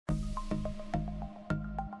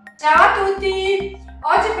Ciao a tutti!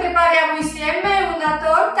 Oggi prepariamo insieme una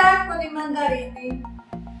torta con i mandarini.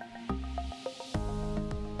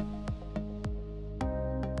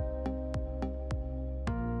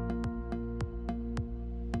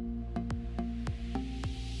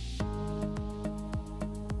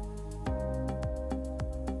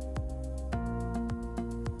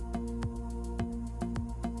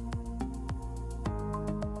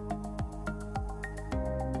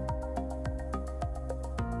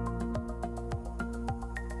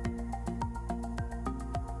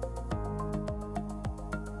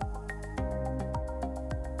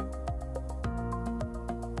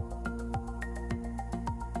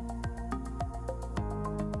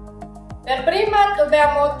 Per prima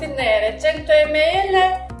dobbiamo ottenere 100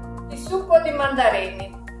 ml di succo di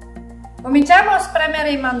mandarini. Cominciamo a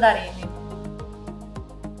spremere i mandarini.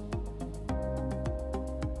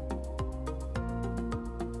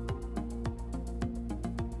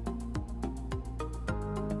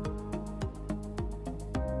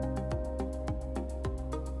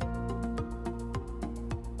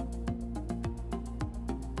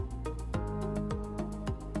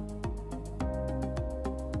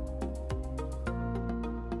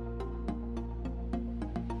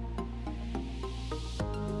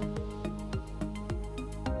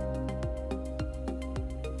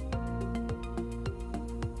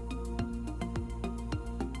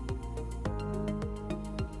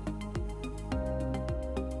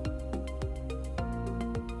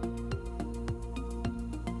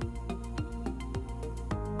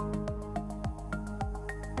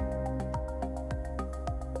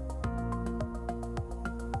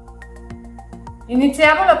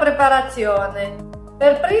 Iniziamo la preparazione.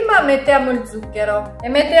 Per prima mettiamo il zucchero e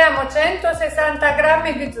mettiamo 160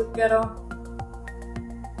 g di zucchero.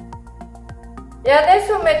 E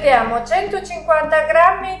adesso mettiamo 150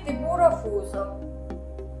 g di burro fuso.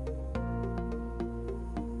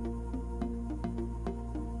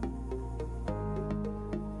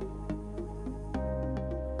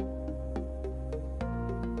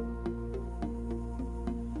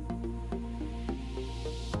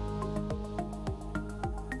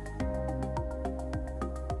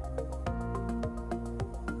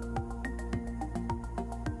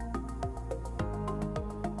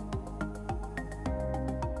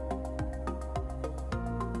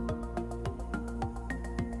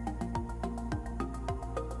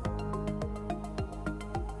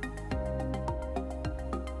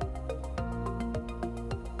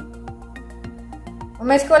 Ho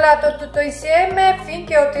mescolato tutto insieme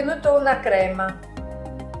finché ho ottenuto una crema.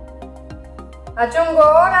 Aggiungo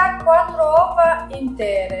ora 4 uova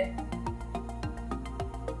intere.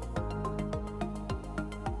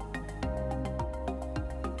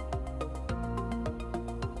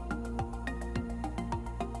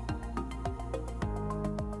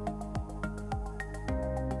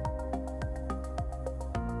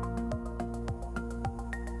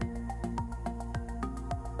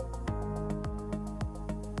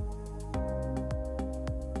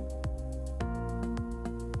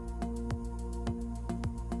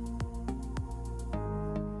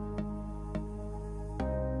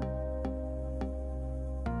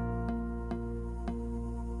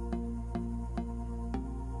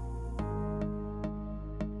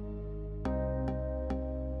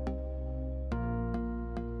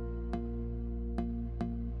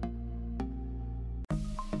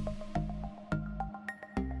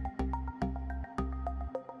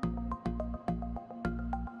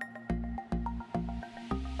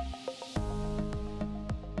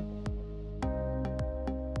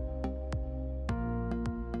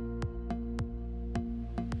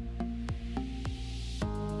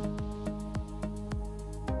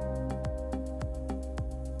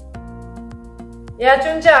 E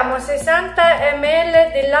aggiungiamo 60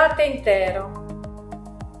 ml di latte intero.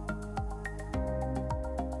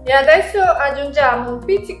 E adesso aggiungiamo un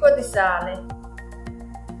pizzico di sale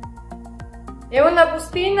e una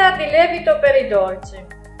bustina di lievito per i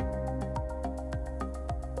dolci.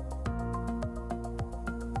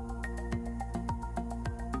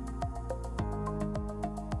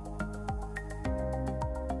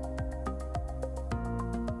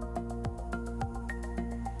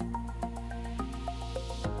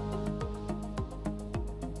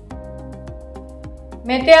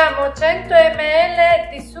 Mettiamo 100 ml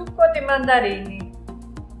di succo di mandarini.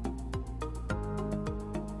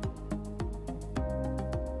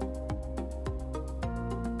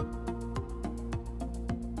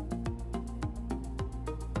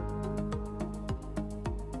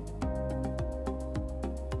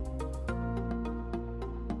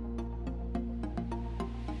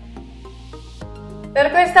 Per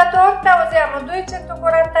questa torta usiamo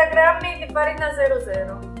 240 g di farina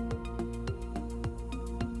 00.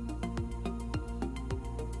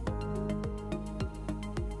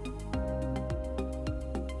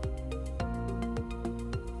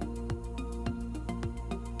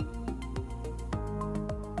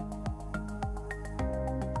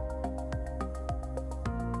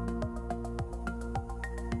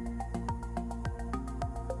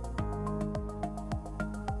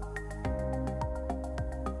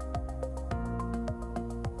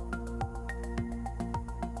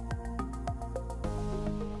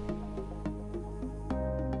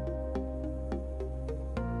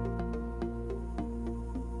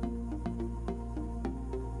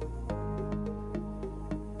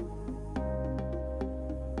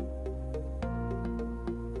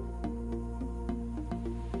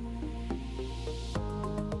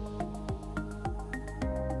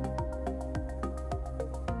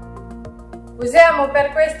 Usiamo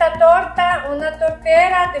per questa torta una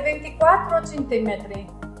tortiera di 24 cm.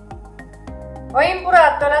 Ho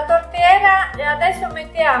imburato la tortiera e adesso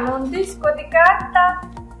mettiamo un disco di carta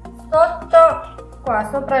sotto, qua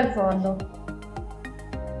sopra il fondo.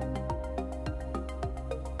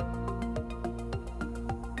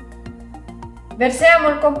 Versiamo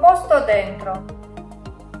il composto dentro.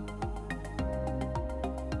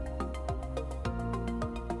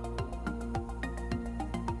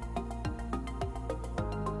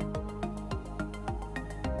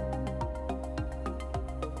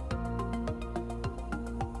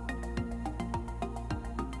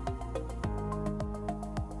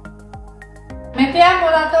 Mettiamo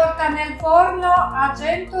la torta nel forno a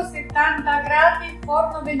 170 gradi,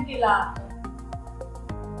 forno ventilato.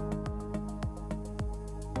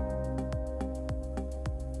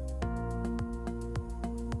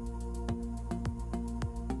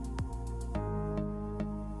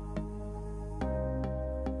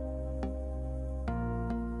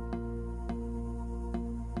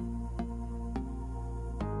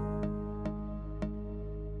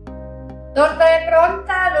 Torta è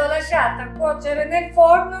pronta, l'ho lasciata cuocere nel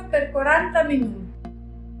forno per 40 minuti.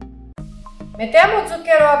 Mettiamo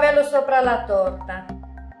zucchero a velo sopra la torta.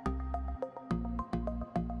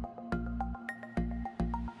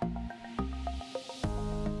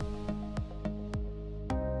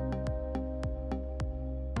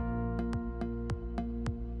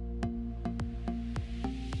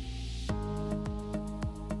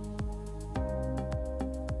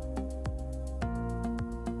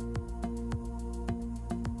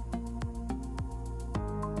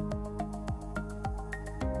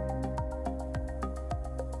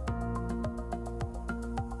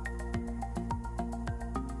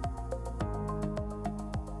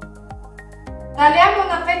 Tagliamo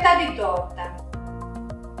una fetta di torta.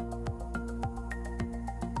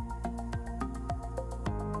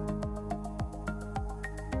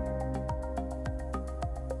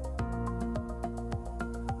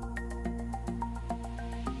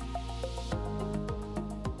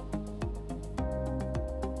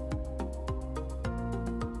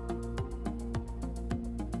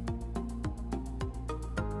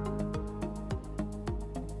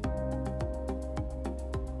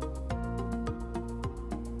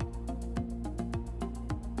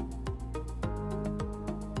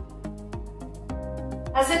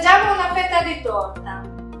 Assaggiamo una fetta di torta.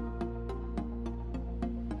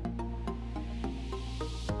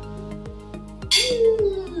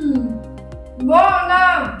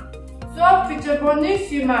 Buona! Soffice,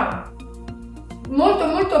 buonissima!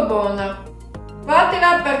 Molto buona!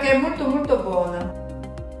 Fatela perché è molto buona!